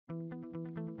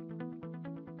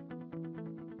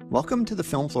Welcome to the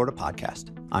Film Florida podcast.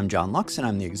 I'm John Lux, and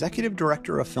I'm the Executive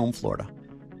Director of Film Florida.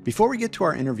 Before we get to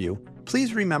our interview,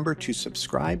 please remember to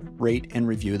subscribe, rate, and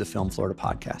review the Film Florida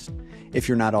podcast. If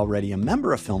you're not already a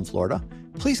member of Film Florida,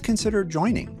 please consider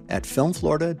joining at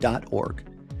filmflorida.org.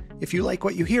 If you like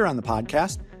what you hear on the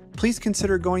podcast, please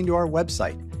consider going to our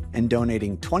website and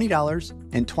donating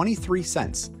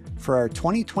 $20.23 for our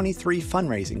 2023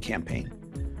 fundraising campaign.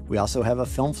 We also have a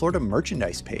Film Florida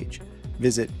merchandise page.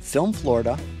 Visit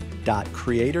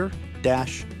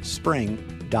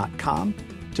filmflorida.creator-spring.com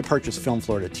to purchase Film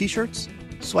Florida t-shirts,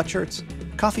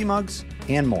 sweatshirts, coffee mugs,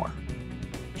 and more.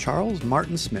 Charles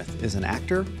Martin Smith is an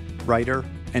actor, writer,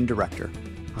 and director,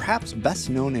 perhaps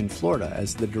best known in Florida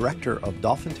as the director of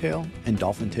Dolphin Tale and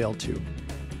Dolphin Tale 2.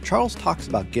 Charles talks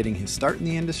about getting his start in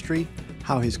the industry,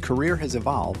 how his career has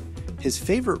evolved, his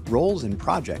favorite roles and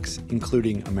projects,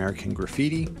 including American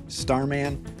Graffiti,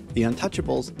 Starman, The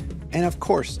Untouchables, and of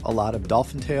course, a lot of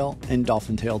Dolphin Tale and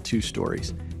Dolphin Tale 2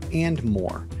 stories, and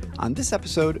more, on this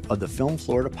episode of the Film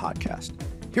Florida podcast.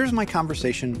 Here's my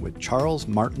conversation with Charles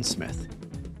Martin Smith.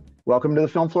 Welcome to the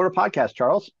Film Florida podcast,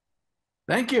 Charles.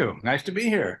 Thank you. Nice to be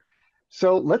here.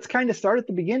 So let's kind of start at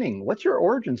the beginning. What's your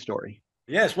origin story?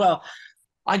 Yes, well,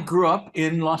 I grew up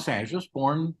in Los Angeles,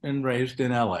 born and raised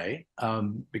in LA,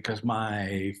 because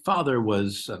my father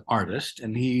was an artist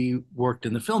and he worked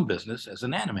in the film business as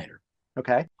an animator.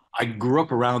 Okay. I grew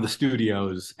up around the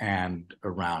studios and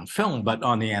around film, but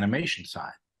on the animation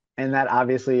side. And that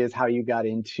obviously is how you got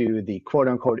into the quote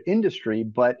unquote industry.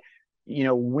 But, you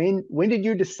know, when did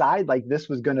you decide like this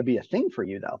was going to be a thing for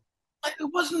you, though?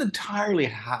 It wasn't entirely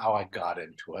how I got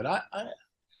into it. I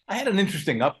had an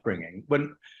interesting upbringing.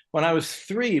 When I was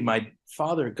 3, my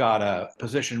father got a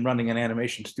position running an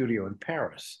animation studio in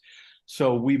Paris.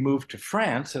 So we moved to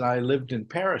France, and I lived in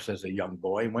Paris as a young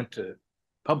boy, went to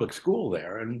public school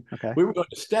there, and we were going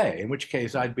to stay, in which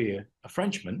case I'd be a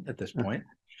Frenchman at this point,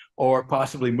 or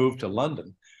possibly move to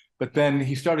London. But then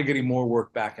he started getting more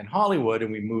work back in Hollywood,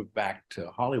 and we moved back to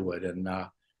Hollywood, and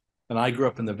I grew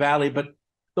up in the Valley. But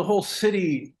the whole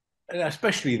city, and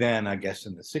especially then, I guess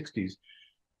in the 60s,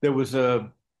 there was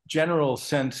a general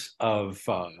sense of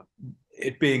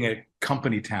it being a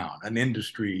company town, a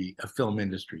film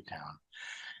industry town.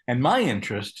 And my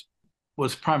interest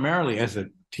was primarily, as a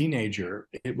teenager,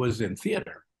 it was in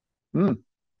theater. The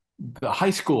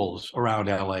high schools around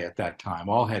LA at that time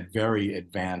all had very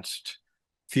advanced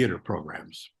theater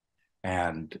programs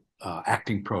and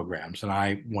acting programs. And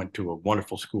I went to a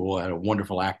wonderful school, I had a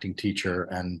wonderful acting teacher.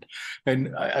 And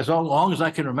as long as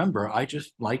I can remember, I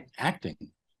just liked acting.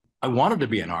 I wanted to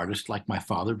be an artist like my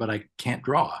father, but I can't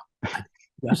draw.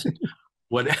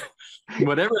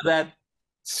 Whatever that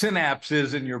synapse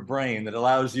is in your brain that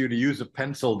allows you to use a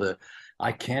pencil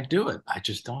I can't do it. I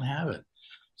just don't have it.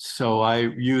 So I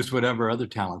used whatever other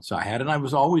talents I had. And I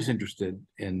was always interested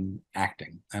in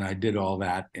acting. And I did all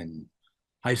that in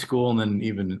high school, and then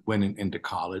even went into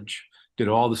college, did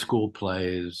all the school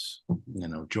plays,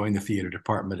 joined the theater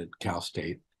department at Cal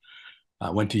State,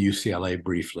 went to UCLA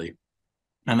briefly.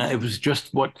 And it was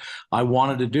just what I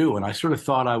wanted to do. And I sort of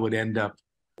thought I would end up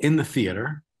in the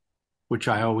theater, which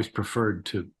I always preferred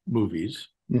to movies.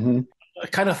 Mm-hmm. I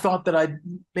kind of thought that I'd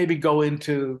maybe go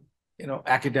into,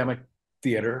 academic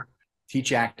theater,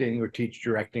 teach acting or teach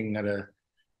directing at a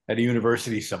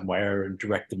university somewhere and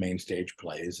direct the main stage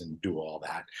plays and do all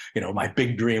that. My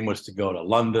big dream was to go to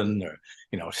London or,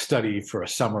 study for a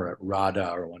summer at RADA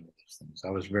or one of those things.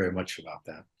 I was very much about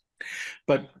that.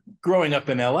 But growing up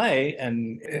in LA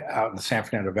and out in the San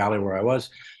Fernando Valley where I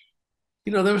was,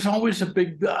 there was always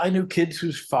I knew kids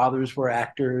whose fathers were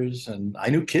actors, and I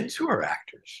knew kids who were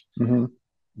actors. Mm-hmm.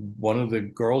 One of the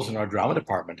girls in our drama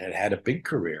department had a big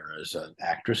career as an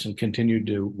actress and continued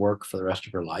to work for the rest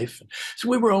of her life. So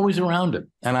we were always around it.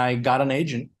 And I got an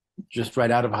agent just right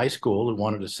out of high school who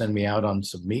wanted to send me out on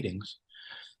some meetings.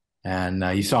 And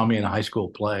he saw me in a high school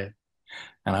play.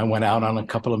 And I went out on a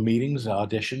couple of meetings,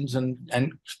 auditions,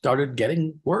 and started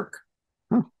getting work.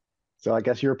 So I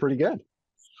guess you were pretty good.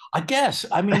 I guess.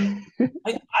 I mean,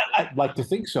 I'd like to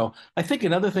think so. I think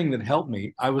another thing that helped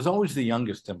me, I was always the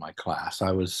youngest in my class.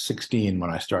 I was 16 when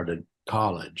I started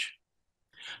college.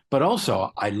 But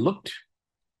also, I looked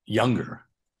younger,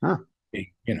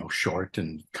 short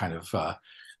and kind of, I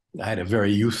had a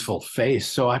very youthful face.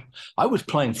 So I was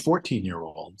playing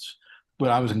 14-year-olds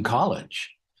when I was in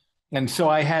college. And so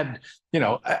I had,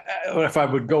 if I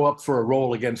would go up for a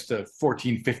role against a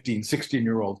 14, 15,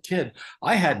 16-year-old kid,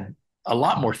 I had a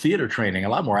lot more theater training, a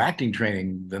lot more acting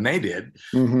training than they did.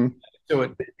 Mm-hmm.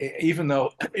 So even though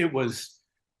it was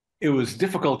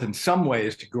difficult in some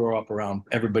ways to grow up around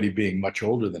everybody being much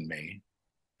older than me,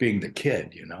 being the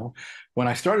kid, you know. When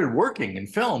I started working in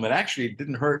film, it actually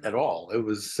didn't hurt at all. It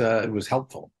was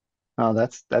helpful. Oh,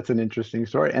 that's an interesting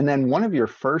story. And then one of your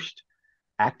first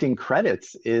acting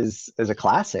credits is a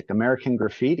classic, American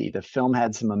Graffiti. The film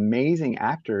had some amazing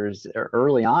actors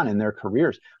early on in their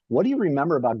careers. What do you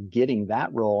remember about getting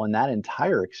that role and that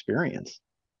entire experience?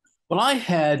 Well, I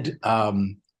had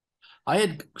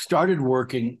started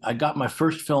working. I got my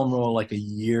first film role like a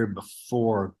year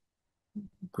before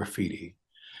Graffiti.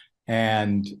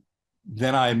 And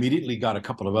then I immediately got a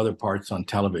couple of other parts on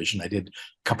television. I did a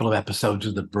couple of episodes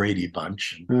of the Brady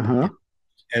Bunch, Uh-huh.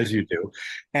 as you do.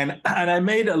 And I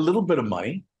made a little bit of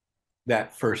money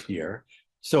that first year.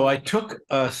 So I took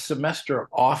a semester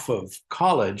off of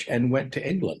college and went to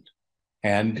England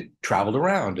and traveled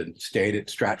around and stayed at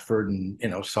Stratford and, you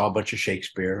know, saw a bunch of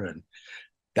Shakespeare. And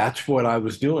that's what I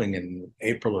was doing in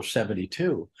April of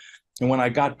 72. And when I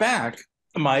got back,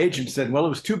 my agent said, well, it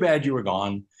was too bad you were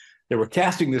gone. They were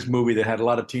casting this movie that had a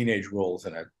lot of teenage roles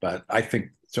in it, but I think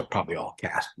it's probably all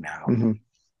cast now. Mm-hmm.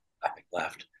 Nothing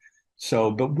left. So,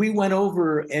 but we went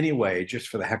over anyway, just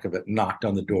for the heck of it, knocked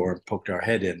on the door and poked our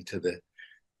head into the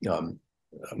um,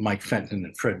 Mike Fenton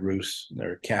and Fred Roos,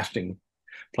 their casting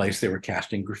place. They were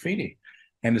casting Graffiti.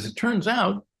 And as it turns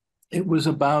out, it was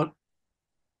about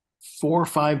 4 or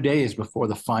 5 days before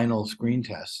the final screen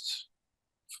tests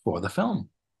for the film.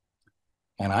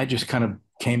 And I just kind of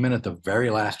came in at the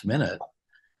very last minute,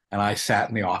 and I sat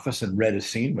in the office and read a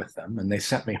scene with them, and they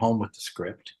sent me home with the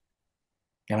script.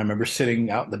 And I remember sitting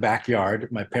out in the backyard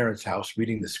at my parents' house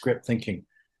reading the script thinking,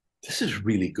 this is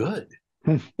really good.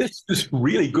 This is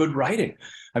really good writing.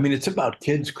 I mean, it's about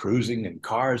kids cruising and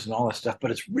cars and all that stuff,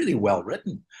 but it's really well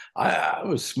written. I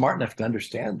was smart enough to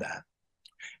understand that.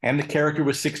 And the character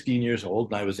was 16 years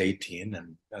old and I was 18,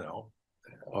 and, you know,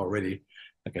 already,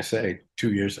 like I say,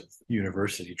 2 years of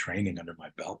university training under my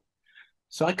belt.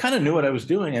 So I kind of knew what I was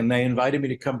doing, and they invited me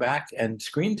to come back and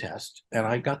screen test, and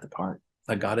I got the part.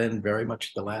 I got in very much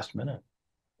at the last minute.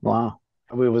 Wow.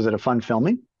 Was it a fun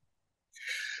filming?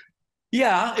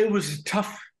 Yeah, it was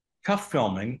tough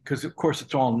filming because, of course,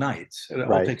 it's all nights. It all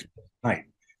Right. takes place at night.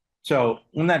 So,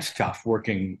 and that's tough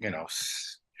working, you know,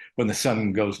 when the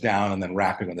sun goes down and then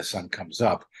wrapping when the sun comes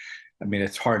up. I mean,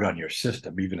 it's hard on your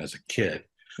system, even as a kid.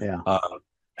 Yeah.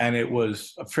 And it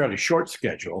was a fairly short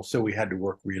schedule, so we had to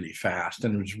work really fast,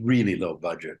 and it was really low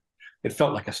budget. It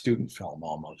felt like a student film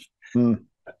almost. Mm.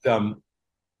 But,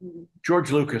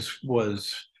 George Lucas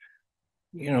was,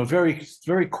 you know, very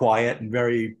quiet and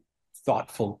very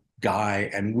thoughtful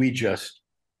guy, and we just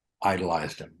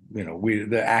idolized him. You know,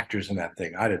 the actors in that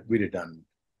thing, we'd have done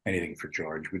anything for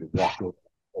George. We'd have walked over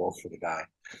for the guy.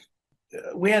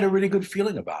 We had a really good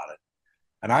feeling about it,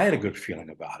 and I had a good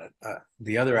feeling about it.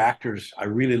 The other actors I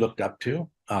really looked up to,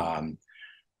 I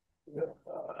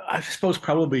suppose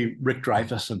probably Rick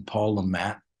Dreyfuss and Paul Le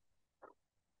Mat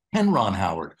and Ron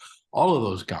Howard, all of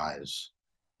those guys,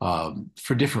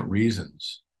 for different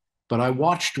reasons. But I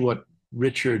watched what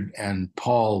Richard and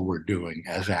Paul were doing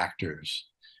as actors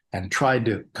and tried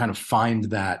to kind of find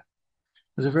that.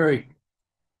 It was a very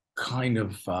kind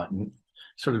of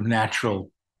sort of natural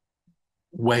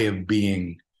way of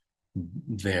being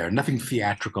there. Nothing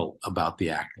theatrical about the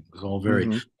acting. It was all very,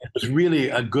 Mm-hmm. it was really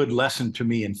a good lesson to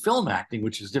me in film acting,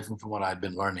 which is different from what I'd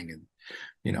been learning in,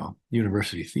 you know,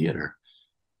 university theater.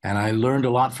 And I learned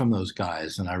a lot from those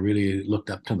guys, and I really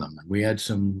looked up to them. And we had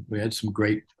some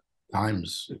great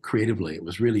times creatively. It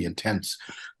was really intense,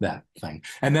 that thing.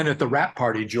 And then at the wrap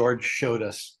party, George showed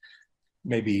us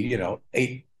maybe, you know,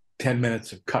 8-10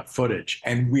 minutes of cut footage,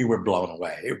 and we were blown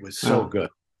away. It was so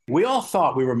good. We all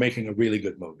thought we were making a really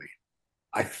good movie.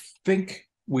 I think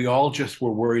we all just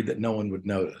were worried that no one would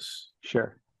notice.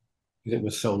 Sure. It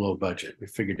was so low budget. We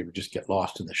figured it would just get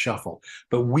lost in the shuffle.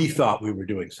 But we thought we were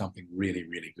doing something really,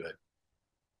 really good.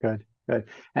 Good. Good.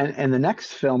 And the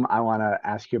next film I want to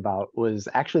ask you about was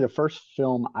actually the first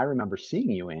film I remember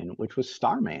seeing you in, which was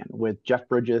Starman with Jeff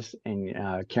Bridges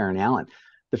and Karen Allen.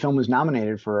 The film was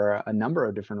nominated for a number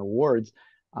of different awards.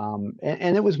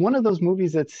 And it was one of those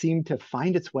movies that seemed to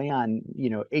find its way on, you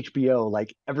know, HBO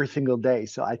like every single day.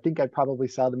 So I think I probably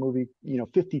saw the movie, you know,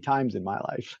 50 times in my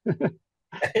life.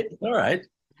 All right.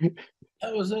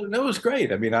 That was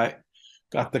great. I mean, I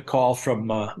got the call from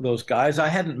those guys. I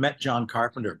hadn't met John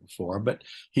Carpenter before, but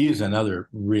he's another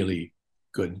really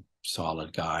good,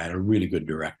 solid guy and a really good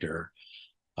director.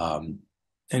 And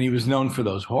he was known for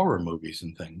those horror movies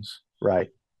and things. Right.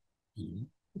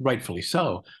 Rightfully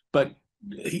so. But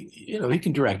he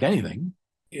can direct anything.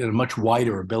 He had much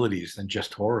wider abilities than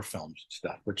just horror films and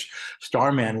stuff, which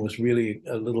Starman was really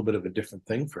a little bit of a different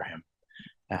thing for him.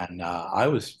 And I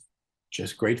was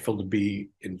just grateful to be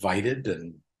invited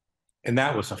and And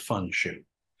that was a fun shoot.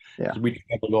 Yeah. We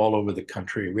traveled all over the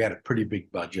country. We had a pretty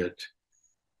big budget,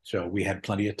 so we had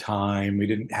plenty of time. We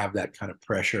didn't have that kind of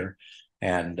pressure.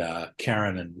 And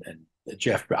Karen and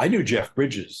Jeff, I knew Jeff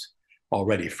Bridges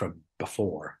already from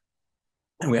before,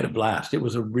 and we had a blast. It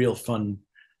was a real fun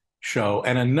show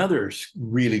and another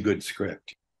really good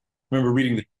script. I remember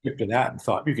reading the script of that and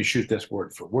thought, you can shoot this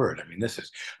word for word. I mean, this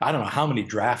is, I don't know how many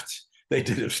drafts they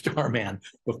did of Starman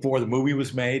before the movie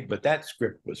was made, but that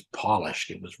script was polished.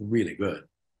 It was really good.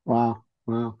 Wow.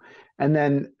 Wow. And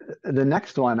then the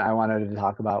next one I wanted to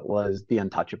talk about was The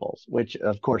Untouchables, which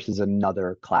of course is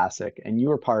another classic. And you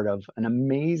were part of an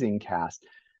amazing cast.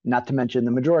 Not to mention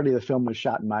the majority of the film was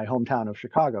shot in my hometown of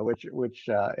Chicago, which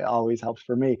always helps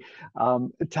for me.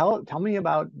 Tell me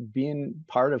about being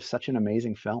part of such an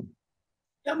amazing film.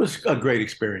 That was a great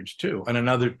experience too, and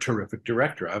another terrific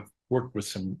director. I've worked with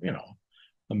some,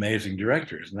 amazing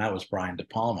directors, and that was Brian De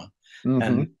Palma.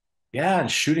 And yeah,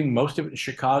 and shooting most of it in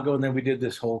Chicago, and then we did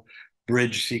this whole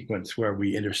bridge sequence where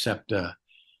we intercept a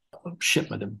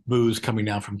shipment of booze coming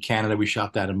down from Canada. We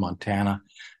shot that in Montana,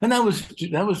 and that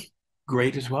was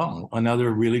great as well. Another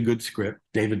really good script.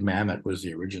 David Mamet was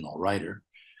the original writer,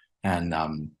 and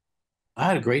I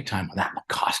had a great time on that.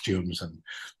 Costumes and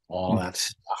all that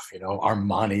stuff.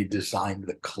 Armani designed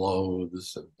the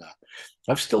clothes, and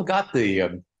I've still got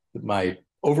the my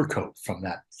overcoat from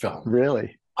that film.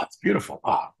 Really? Oh, it's beautiful.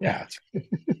 Oh, yeah.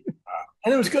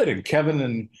 And it was good. And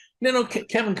Kevin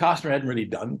Costner hadn't really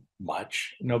done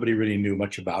much. Nobody really knew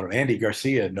much about him. Andy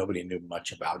Garcia, nobody knew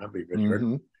much about. Nobody really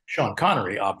heard. Sean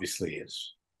Connery, obviously,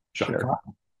 is Sean Connery.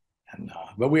 And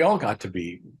but we all got to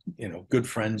be, good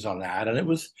friends on that. And it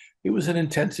was an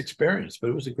intense experience,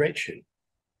 but it was a great shoot.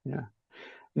 Yeah.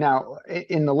 Now,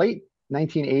 in the late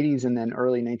 1980s and then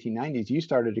early 1990s, you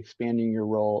started expanding your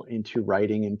role into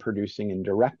writing and producing and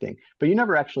directing, but you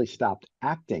never actually stopped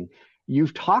acting.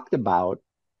 You've talked about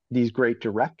these great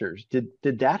directors. Did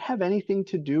that have anything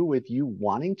to do with you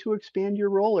wanting to expand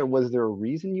your role, or was there a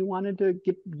reason you wanted to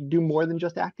do more than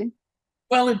just acting?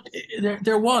 Well,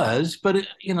 there was, but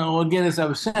again, as I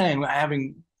was saying,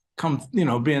 having come,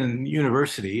 been in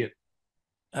university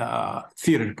at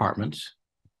theater departments,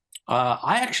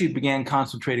 I actually began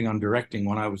concentrating on directing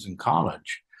when I was in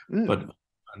college, but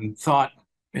thought,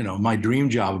 my dream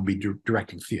job would be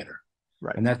directing theater.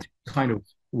 Right. And that's kind of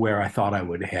where I thought I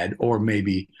would head, or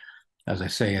maybe, as I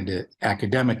say, into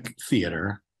academic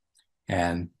theater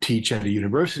and teach at a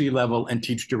university level and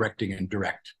teach directing and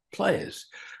direct plays.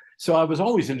 So I was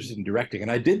always interested in directing,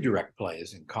 and I did direct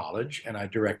plays in college, and I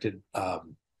directed a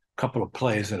couple of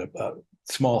plays at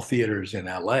small theaters in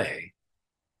LA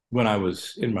when I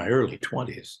was in my early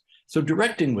 20s. So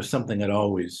directing was something I'd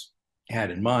always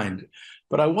had in mind,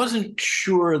 but I wasn't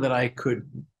sure that I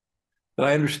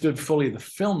understood fully the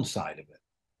film side of it.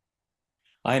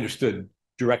 I understood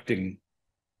directing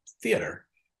theater,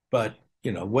 but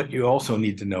what you also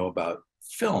need to know about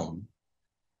film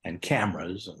and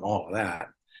cameras and all of that.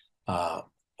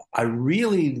 I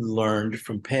really learned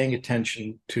from paying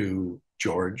attention to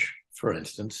George, for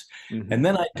instance, and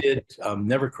then I did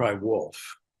Never Cry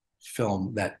Wolf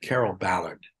film that Carol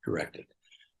Ballard directed,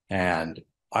 and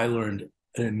I learned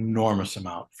an enormous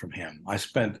amount from him. I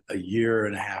spent a year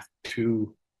and a half,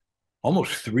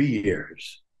 almost 3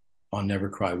 years on Never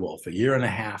Cry Wolf, a year and a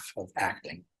half of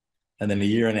acting, and then a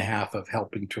year and a half of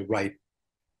helping to write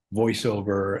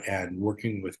voiceover and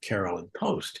working with Carol in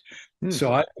post.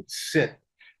 So I would sit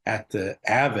at the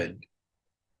Avid.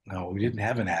 No, we didn't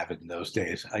have an Avid in those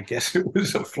days. I guess it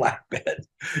was a flatbed.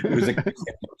 It was a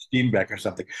Steenbeck or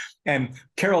something. And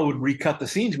Carol would recut the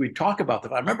scenes. We'd talk about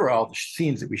them. I remember all the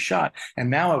scenes that we shot. And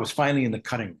now I was finally in the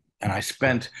cutting room. And I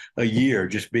spent a year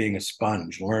just being a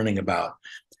sponge, learning about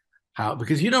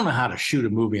because you don't know how to shoot a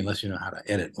movie unless you know how to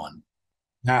edit one.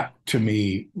 That, to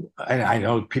me, I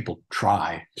know people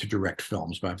try to direct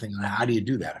films, but I'm thinking, how do you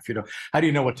do that? How do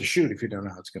you know what to shoot if you don't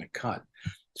know how it's going to cut?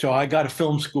 So I got a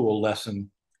film school lesson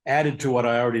added to what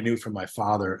I already knew from my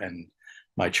father and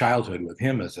my childhood with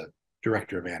him as a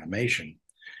director of animation.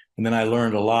 And then I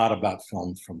learned a lot about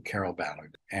film from Carol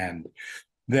Ballard. And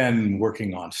then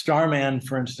working on Starman,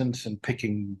 for instance, and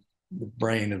picking the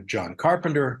brain of John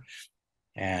Carpenter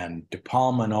and De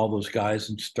Palma and all those guys,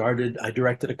 and I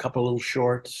directed a couple of little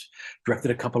shorts, directed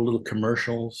a couple of little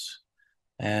commercials,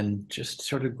 and just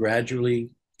sort of gradually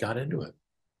got into it.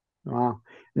 Wow.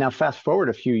 Now, fast forward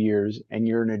a few years, and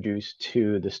you're introduced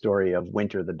to the story of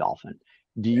Winter the Dolphin.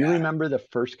 Do you remember the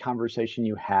first conversation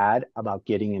you had about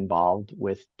getting involved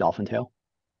with Dolphin Tale?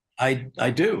 I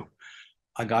do.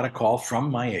 I got a call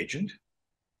from my agent,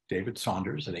 David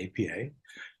Saunders at APA,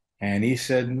 And he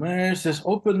said, there's this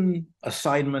open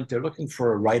assignment. They're looking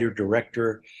for a writer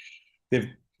director.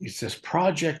 It's this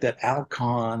project at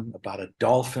Alcon about a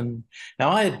dolphin.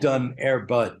 Now, I had done Air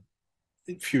Bud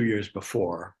a few years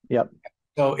before. Yep.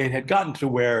 So it had gotten to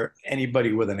where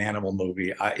anybody with an animal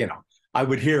movie, I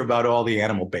would hear about all the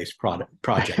animal-based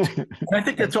projects. And I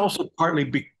think that's also partly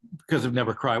because of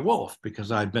Never Cry Wolf,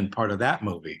 because I've been part of that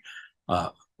movie,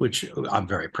 which I'm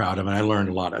very proud of, and I learned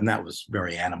a lot, and that was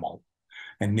very animal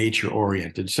and nature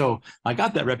oriented. So I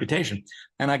got that reputation,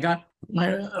 and I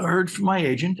heard from my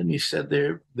agent, and he said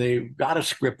they got a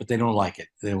script, but they don't like it.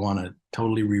 They want to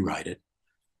totally rewrite it,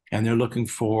 and they're looking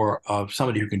for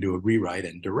somebody who can do a rewrite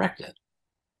and direct it.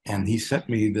 And he sent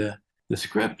me the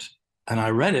script, and I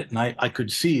read it, and I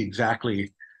could see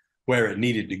exactly where it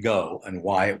needed to go and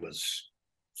why it was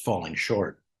falling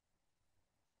short.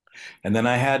 And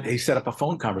then he set up a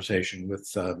phone conversation with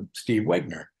Steve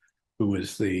Wegner, who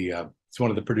is it's one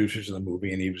of the producers of the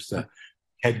movie, and he was the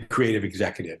head creative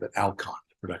executive at Alcon,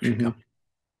 the production company.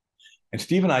 And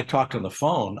Steve and I talked on the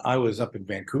phone. I was up in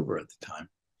Vancouver at the time.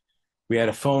 We had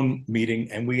a phone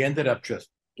meeting, and we ended up just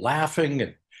laughing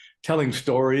and telling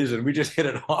stories, and we just hit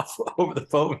it off over the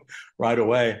phone right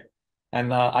away.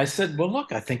 And I said, well,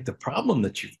 look, I think the problem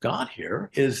that you've got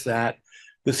here is that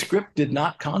the script did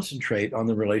not concentrate on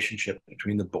the relationship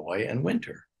between the boy and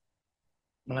Winter.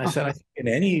 And I said, I think in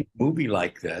any movie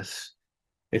like this,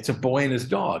 it's a boy and his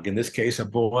dog. In this case, a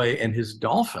boy and his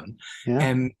dolphin. Yeah.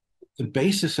 And the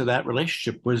basis of that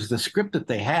relationship was the script that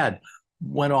they had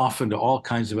went off into all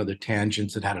kinds of other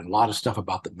tangents. It had a lot of stuff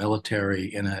about the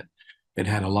military in it. It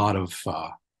had a lot of,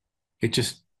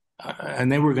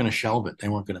 and they were going to shelve it. They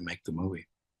weren't going to make the movie.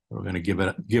 They were going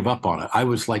to give up on it. I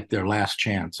was like their last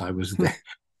chance. I was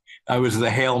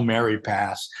the Hail Mary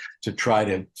pass to try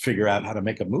to figure out how to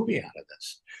make a movie out of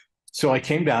this. So I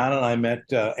came down and I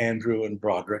met Andrew and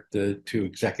Broderick, the two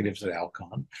executives at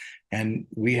Alcon, and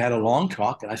we had a long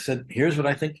talk. And I said, here's what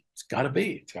I think it's got to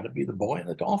be. It's got to be the boy and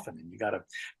the dolphin. And you got to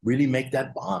really make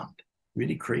that bond,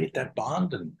 really create that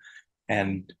bond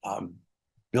and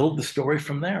build the story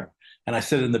from there. And I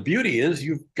said, and the beauty is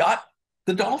you've got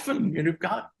the dolphin, and you've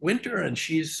got Winter, and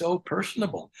she's so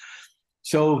personable.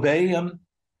 So they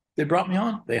brought me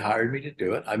on. They hired me to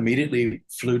do it. I immediately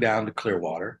flew down to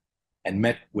Clearwater and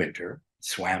met Winter,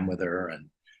 swam with her, and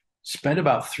spent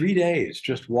about 3 days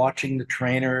just watching the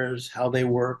trainers, how they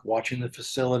work, watching the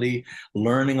facility,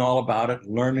 learning all about it,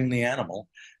 learning the animal,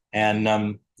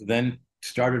 and then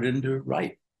started in to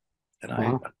write. And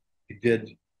wow. I did,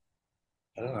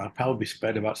 I don't know, I probably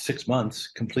spent about 6 months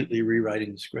completely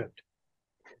rewriting the script.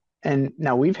 And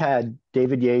now we've had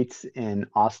David Yates and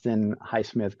Austin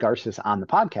Highsmith Garces on the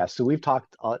podcast, so we've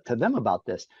talked to them about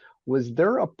this. Was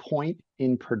there a point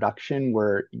in production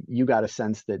where you got a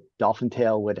sense that Dolphin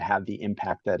Tale would have the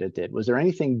impact that it did? Was there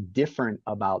anything different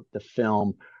about the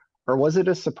film, or was it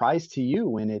a surprise to you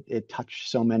when it touched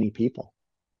so many people?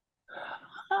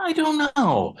 I don't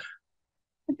know.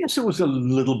 I guess it was a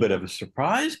little bit of a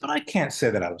surprise, but I can't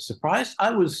say that I was surprised.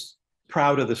 I was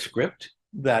proud of the script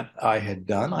that I had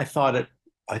done. I thought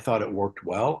it worked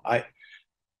well. I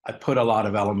put a lot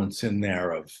of elements in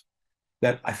there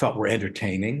that I thought were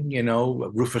entertaining. You know,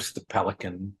 Rufus the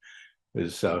Pelican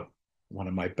was one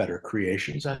of my better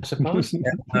creations, I suppose.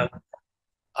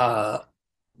 And,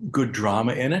 good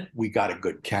drama in it. We got a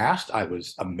good cast. I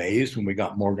was amazed when we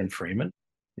got Morgan Freeman.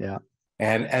 Yeah.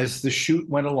 And as the shoot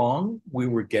went along, we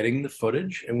were getting the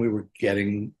footage and we were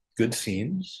getting good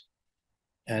scenes.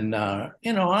 And,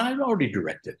 I'd already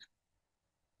directed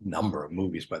a number of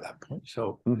movies by that point.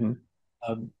 So,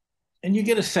 and you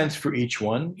get a sense for each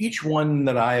one. Each one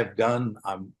that I have done,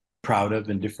 I'm proud of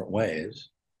in different ways.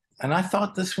 And I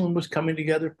thought this one was coming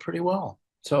together pretty well.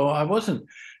 So I wasn't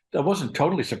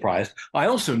totally surprised. I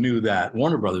also knew that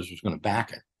Warner Brothers was going to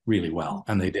back it really well,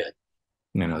 and they did.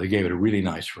 They gave it a really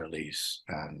nice release,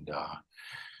 and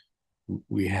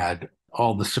we had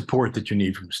all the support that you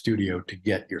need from the studio to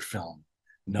get your film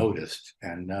noticed.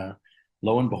 And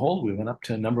lo and behold, we went up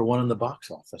to #1 in the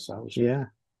box office. I was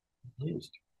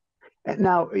pleased.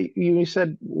 Now, you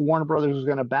said Warner Brothers was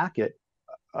going to back it.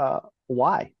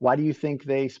 Why? Why do you think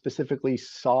they specifically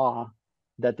saw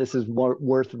that this is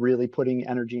worth really putting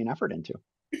energy and effort into?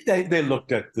 They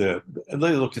looked at the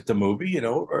movie,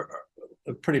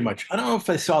 pretty much. I don't know if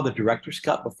they saw the director's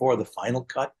cut before the final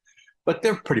cut, but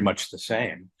they're pretty much the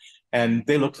same. And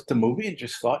they looked at the movie and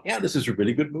just thought, yeah, this is a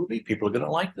really good movie. People are going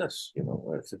to like this.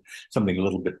 It's something a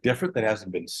little bit different that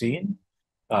hasn't been seen.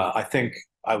 I think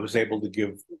I was able to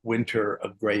give Winter a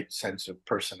great sense of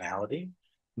personality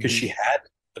because she had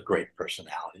a great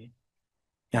personality.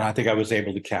 And I think I was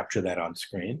able to capture that on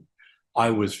screen. I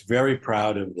was very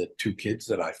proud of the two kids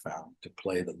that I found to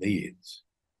play the leads.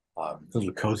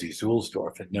 Little Cozy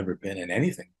Zulsdorf had never been in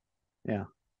anything. Yeah.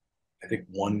 I think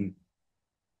one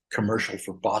commercial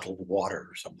for bottled water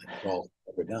or something was all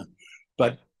ever done.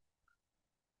 But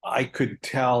I could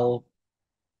tell.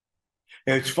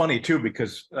 And it's funny too,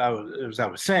 because as I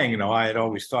was saying, I had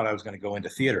always thought I was going to go into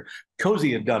theater.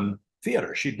 Cozy had done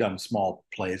theater. She'd done small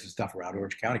plays and stuff around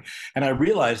Orange County. And I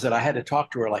realized that I had to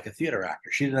talk to her like a theater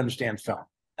actor. She didn't understand film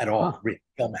at all, really,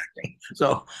 film acting.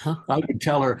 So I would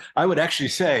tell her, I would actually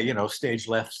say, stage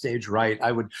left, stage right.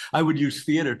 I would use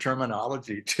theater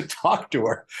terminology to talk to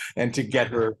her and to get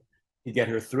her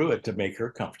through it, to make her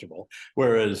comfortable.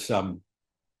 Whereas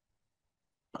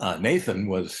Nathan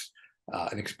was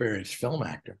an experienced film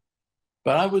actor.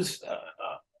 But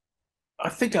I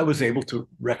think I was able to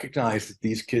recognize that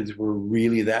these kids were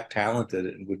really that talented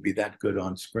and would be that good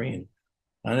on screen.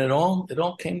 And it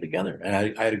all came together. And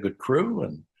I had a good crew,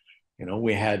 and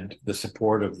we had the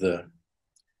support of the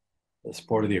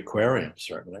aquarium,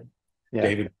 certainly. Yeah.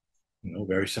 David,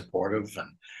 very supportive, and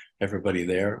everybody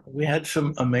there. We had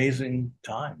some amazing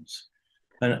times.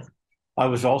 And I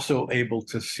was also able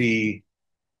to see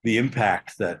the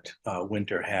impact that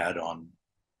Winter had on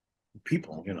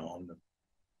people, on the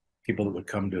people that would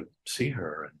come to see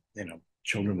her, and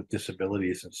children with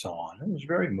disabilities and so on. It was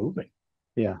very moving.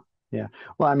 Yeah. Yeah.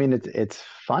 Well, I mean, it's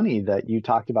funny that you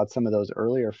talked about some of those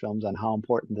earlier films and how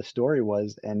important the story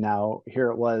was, and now here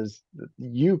it was,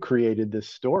 you created this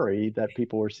story that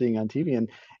people were seeing on TV,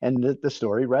 and the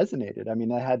story resonated. I mean,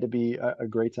 that had to be a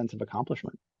great sense of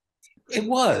accomplishment. It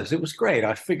was great.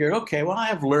 I figured, okay, well, I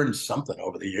have learned something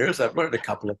over the years. I've learned a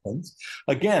couple of things.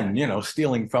 Again,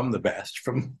 stealing from the best,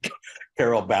 from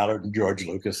Carol Ballard and George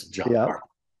Lucas and John Carpenter.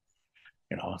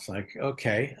 It's like,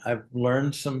 okay, I've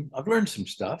learned some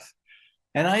stuff.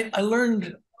 And I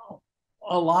learned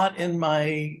a lot in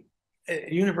my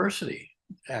university,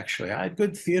 actually. I had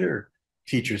good theater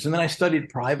teachers. And then I studied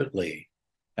privately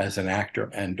as an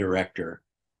actor and director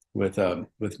with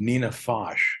Nina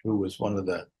Foch, who was one of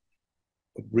the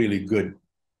really good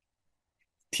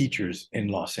teachers in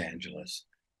Los Angeles.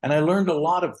 And I learned a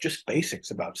lot of just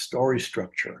basics about story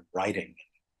structure and writing.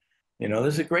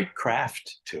 There's a great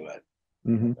craft to it.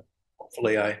 Mm-hmm.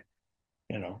 Hopefully I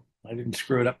didn't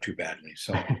screw it up too badly.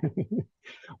 So,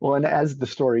 well, and as the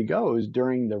story goes,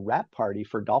 during the wrap party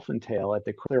for Dolphin Tale at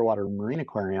the Clearwater Marine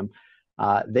Aquarium,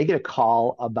 they get a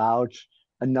call about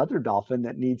another dolphin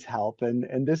that needs help,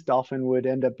 and this dolphin would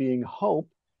end up being Hope,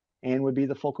 and would be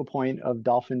the focal point of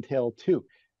Dolphin Tale 2.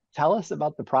 Tell us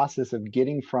about the process of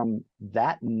getting from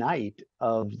that night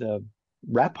of the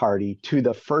wrap party to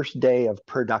the first day of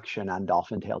production on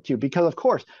Dolphin Tale 2, because of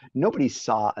course nobody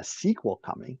saw a sequel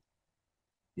coming.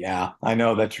 Yeah, I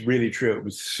know, that's really true. It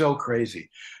was so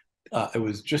crazy. It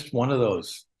was just one of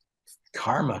those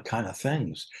karma kind of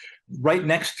things. Right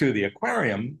next to the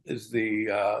aquarium is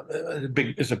a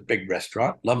big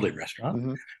restaurant, lovely restaurant,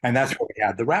 mm-hmm. And that's where we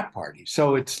had the wrap party.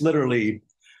 So it's literally,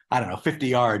 I don't know,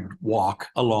 50-yard walk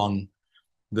along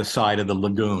the side of the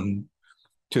lagoon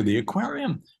to the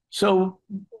aquarium. So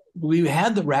we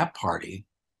had the wrap party,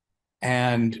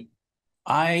 and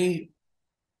I,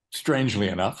 strangely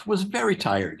enough, was very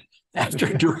tired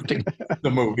after directing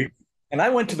the movie. And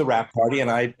I went to the wrap party,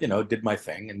 and I, did my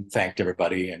thing and thanked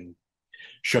everybody and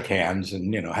shook hands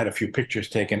and, had a few pictures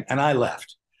taken, and I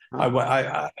left. Oh.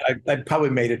 I probably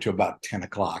made it to about 10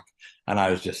 o'clock, and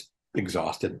I was just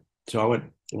exhausted. So I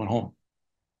went home,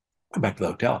 back to the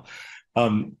hotel.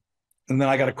 And then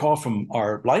I got a call from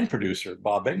our line producer,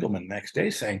 Bob Engelman, the next day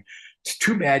saying, "It's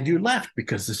too bad you left,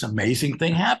 because this amazing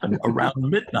thing happened around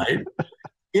midnight.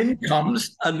 In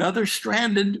comes another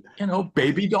stranded,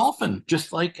 baby dolphin,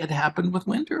 just like it happened with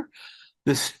Winter.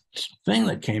 This thing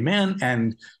that came in,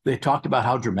 and they talked about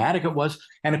how dramatic it was.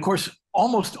 And of course,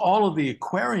 almost all of the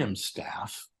aquarium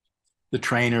staff, the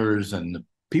trainers and the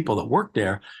people that worked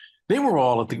there, they were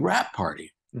all at the wrap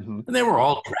party. Mm-hmm. And they were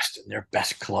all dressed in their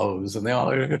best clothes,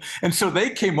 and so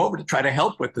they came over to try to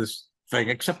help with this thing,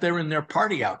 except they were in their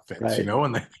party outfits, right.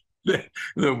 And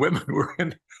the women were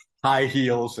in high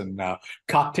heels and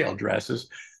cocktail dresses.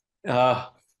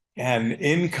 And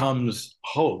in comes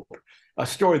Hope, a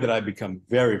story that I've become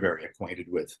very, very acquainted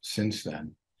with since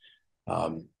then.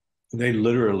 They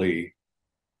literally,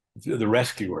 the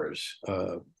rescuers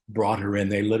brought her in.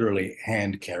 They literally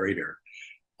hand carried her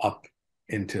up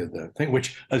into the thing,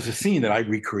 which is a scene that I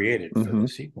recreated for mm-hmm. the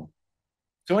sequel.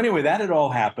 So anyway, that had all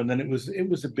happened, and it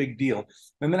was a big deal.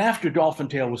 And then after Dolphin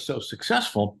Tale was so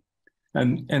successful,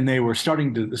 and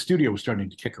the studio was starting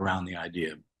to kick around the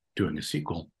idea of doing a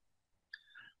sequel.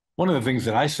 One of the things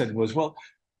that I said was, well,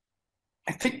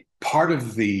 I think part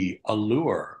of the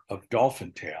allure of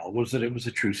Dolphin Tale was that it was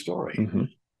a true story. Mm-hmm.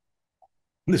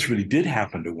 This really did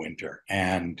happen to Winter.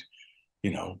 And,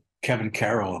 Kevin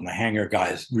Carroll and the Hangar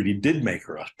guys really did make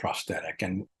her a prosthetic.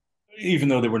 And even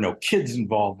though there were no kids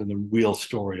involved in the real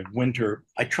story of Winter,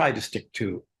 I tried to stick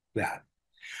to that.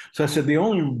 So I said,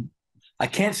 I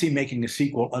can't see making a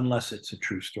sequel unless it's a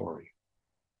true story.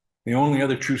 The only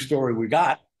other true story we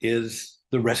got is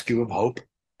the rescue of Hope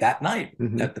that night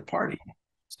at the party.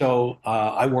 So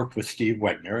I worked with Steve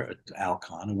Wegner at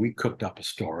Alcon, and we cooked up a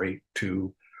story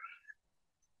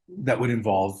that would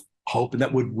involve Hope and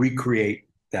that would recreate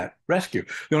that rescue.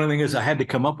 The only thing is I had to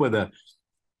come up with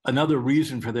another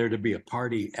reason for there to be a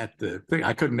party at the thing.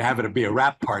 I couldn't have it be a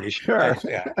rap party. Sure.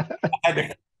 I had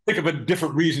to think of a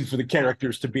different reason for the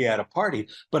characters to be at a party,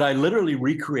 but I literally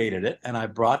recreated it, and I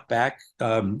brought back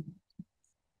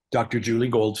Dr. Julie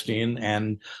Goldstein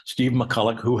and Steve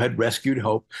McCulloch, who had rescued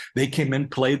Hope. They came in,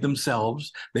 played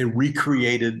themselves. They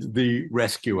recreated the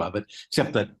rescue of it,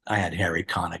 except that I had Harry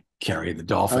Connick carry the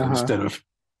Dolphin instead of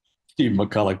Steve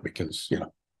McCulloch because,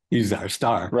 he's our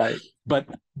star. Right. But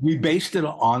we based it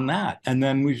on that. And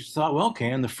then we thought, well,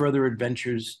 okay, and the further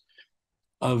adventures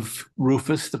of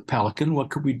Rufus the Pelican, what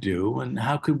could we do? And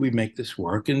how could we make this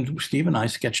work? And Steve and I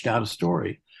sketched out a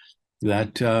story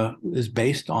that is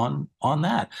based on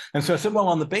that. And so I said, well,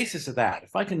 on the basis of that,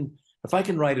 if I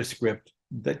can write a script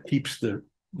that keeps the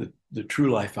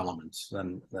true life elements,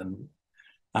 then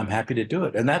I'm happy to do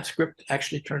it. And that script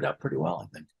actually turned out pretty well,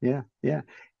 I think. Yeah, yeah.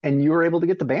 And you were able to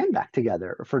get the band back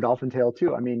together for Dolphin Tale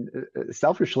 2. I mean,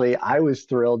 selfishly, I was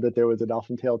thrilled that there was a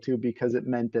Dolphin Tale 2 because it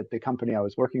meant that the company I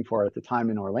was working for at the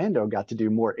time in Orlando got to do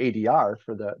more ADR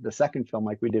for the second film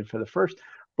like we did for the first.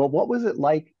 But what was it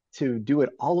like to do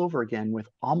it all over again with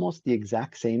almost the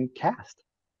exact same cast?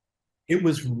 It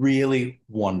was really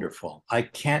wonderful. I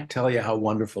can't tell you how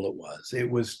wonderful it was.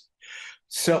 It was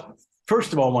so,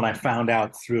 first of all, when I found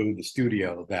out through the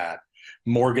studio that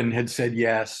Morgan had said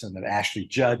yes and that Ashley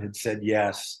Judd had said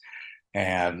yes,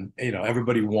 and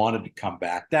everybody wanted to come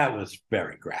back, that was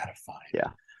very gratifying. Yeah.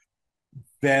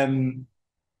 Then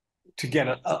to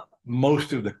get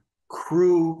most of the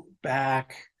crew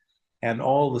back and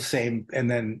all the same, and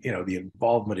then the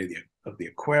involvement of the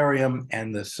aquarium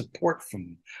and the support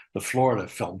from the Florida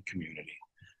film community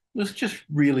was just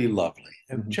really lovely.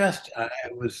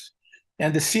 It was.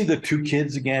 And to see the two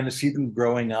kids again, to see them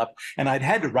growing up, and I'd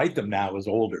had to write them now as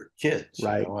older kids.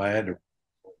 Right. I had to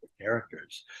write the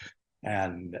characters,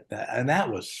 and that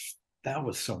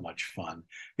was so much fun.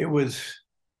 It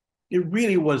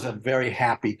really was a very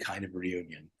happy kind of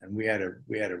reunion, and we had a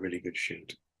really good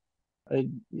shoot.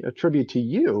 A tribute to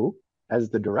you as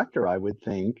the director, I would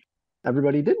think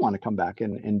everybody did want to come back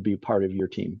and be part of your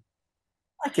team.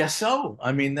 I guess so.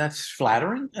 I mean, that's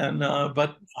flattering, and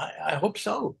but I hope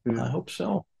so. Yeah. I hope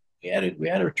so. We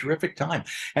had a terrific time,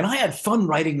 and I had fun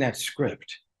writing that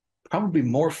script. Probably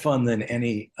more fun than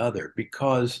any other,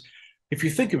 because if you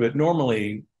think of it,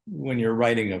 normally when you're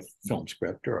writing a film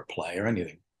script or a play or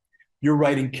anything, you're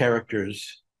writing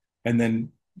characters, and then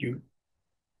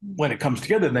when it comes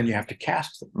together, then you have to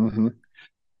cast them.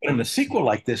 But in a sequel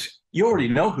like this, you already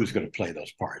know who's going to play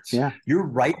those parts. Yeah. You're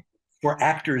writing for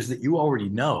actors that you already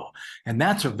know. And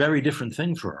that's a very different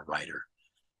thing for a writer.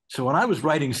 So when I was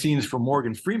writing scenes for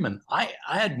Morgan Freeman, I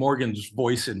had Morgan's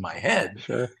voice in my head.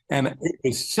 Sure. And it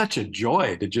was such a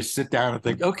joy to just sit down and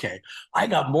think, okay, I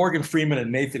got Morgan Freeman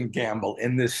and Nathan Gamble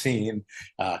in this scene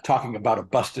talking about a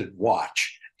busted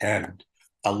watch and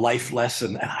a life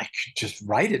lesson, and I could just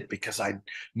write it because I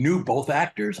knew both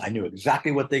actors. I knew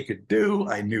exactly what they could do.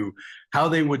 I knew how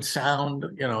they would sound.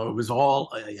 It was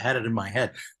all, I had it in my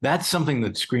head. That's something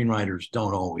that screenwriters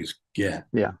don't always get.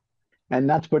 Yeah. And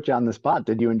not to put you on the spot,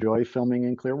 did you enjoy filming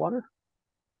in Clearwater?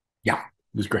 Yeah,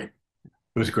 it was great.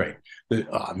 It was great.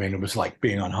 I mean, it was like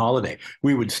being on holiday.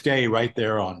 We would stay right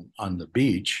there on the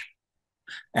beach,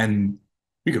 and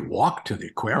you could walk to the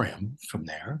aquarium from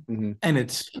there, and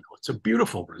it's a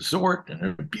beautiful resort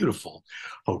and beautiful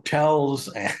hotels,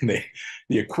 and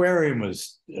the aquarium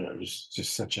was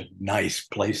just such a nice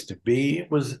place to be.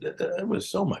 It was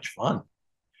so much fun.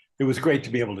 It was great to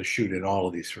be able to shoot in all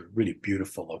of these sort of really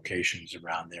beautiful locations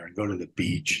around there, and go to the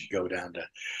beach, and go down to,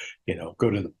 go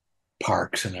to the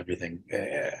parks and everything.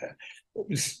 It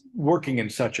was working in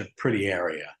such a pretty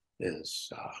area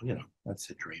is,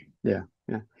 that's a dream. Yeah,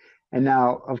 yeah. And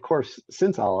now, of course,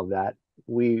 since all of that,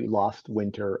 we lost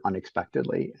Winter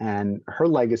unexpectedly, and her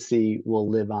legacy will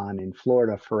live on in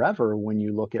Florida forever when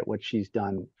you look at what she's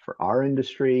done for our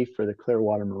industry, for the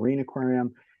Clearwater Marine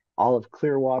Aquarium, all of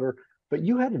Clearwater. But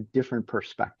you had a different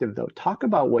perspective, though. Talk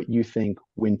about what you think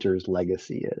Winter's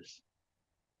legacy is.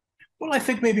 Well, I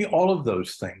think maybe all of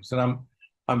those things. And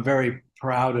I'm very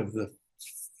proud of the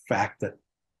fact that,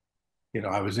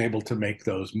 I was able to make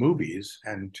those movies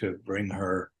and to bring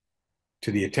her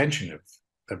to the attention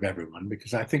of everyone,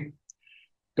 because I think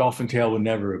Dolphin Tale would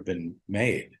never have been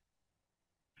made.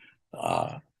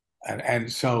 And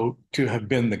so to have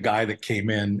been the guy that came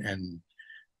in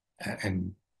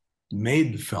and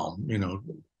made the film,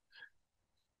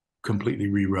 completely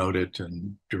rewrote it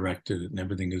and directed it and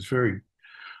everything is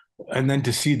and then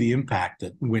to see the impact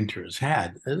that Winter has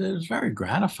had, it is very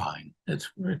gratifying.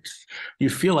 You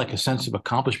feel like a sense of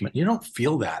accomplishment. You don't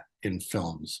feel that in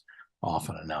films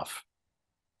often enough.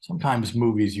 Sometimes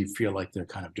movies, you feel like they're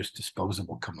kind of just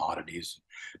disposable commodities.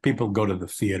 People go to the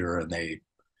theater and they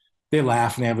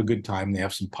laugh and they have a good time. They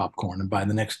have some popcorn, and by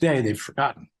the next day, they've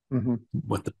forgotten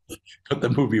what the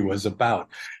movie was about.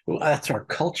 Well, that's our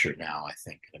culture now, I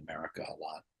think, in America a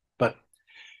lot. But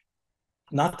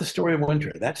not the story of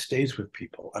Winter. That stays with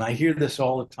people. And I hear this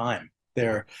all the time.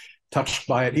 They're touched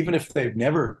by it, even if they've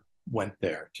never went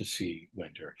there to see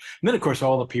Winter. And then, of course,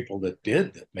 all the people that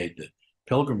made the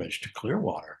pilgrimage to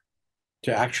Clearwater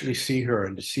to actually see her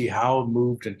and to see how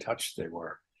moved and touched they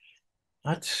were.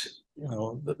 That's,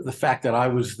 the fact that I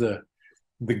was the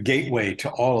gateway to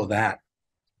all of that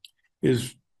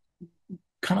is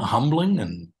kind of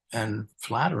humbling and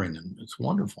flattering, and it's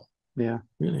wonderful. Yeah.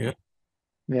 Really is.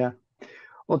 Yeah.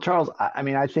 Well, Charles,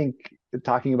 I think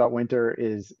talking about Winter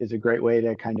is a great way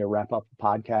to kind of wrap up the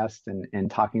podcast and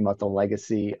talking about the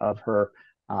legacy of her.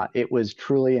 It was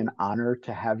truly an honor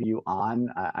to have you on.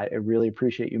 I really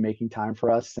appreciate you making time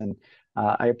for us, and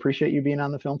I appreciate you being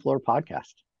on the Film Flora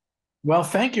podcast. Well,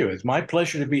 thank you. It's my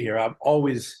pleasure to be here. I'm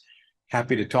always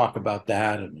happy to talk about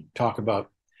that and talk about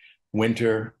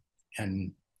Winter.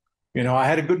 And, I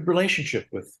had a good relationship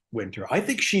with Winter. I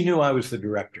think she knew I was the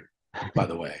director, by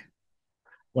the way.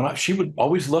 She would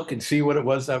always look and see what it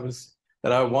was that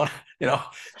I want.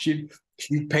 She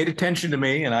paid attention to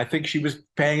me, and I think she was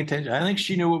paying attention. I think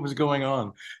she knew what was going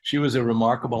on. She was a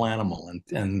remarkable animal,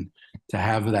 and to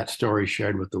have that story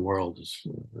shared with the world is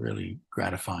really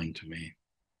gratifying to me.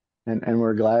 And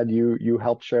we're glad you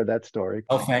helped share that story.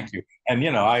 Oh, thank you. And,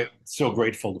 I'm so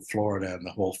grateful to Florida and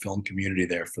the whole film community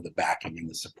there for the backing and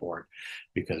the support,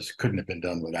 because it couldn't have been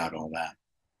done without all that.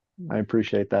 I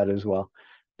appreciate that as well.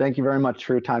 Thank you very much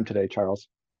for your time today, Charles.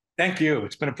 Thank you.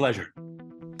 It's been a pleasure.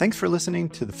 Thanks for listening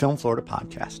to the Film Florida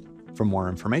podcast. For more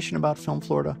information about Film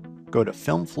Florida, go to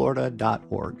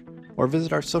filmflorida.org or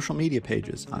visit our social media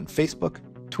pages on Facebook,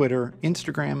 Twitter,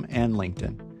 Instagram, and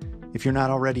LinkedIn. If you're not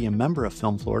already a member of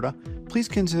Film Florida, please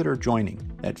consider joining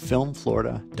at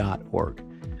filmflorida.org.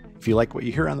 If you like what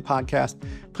you hear on the podcast,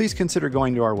 please consider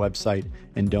going to our website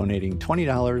and donating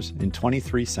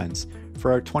 $20.23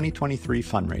 for our 2023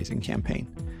 fundraising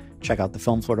campaign. Check out the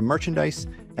Film Florida merchandise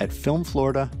at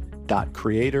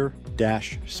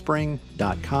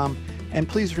filmflorida.creator-spring.com, and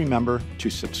please remember to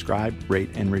subscribe,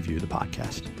 rate, and review the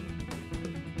podcast.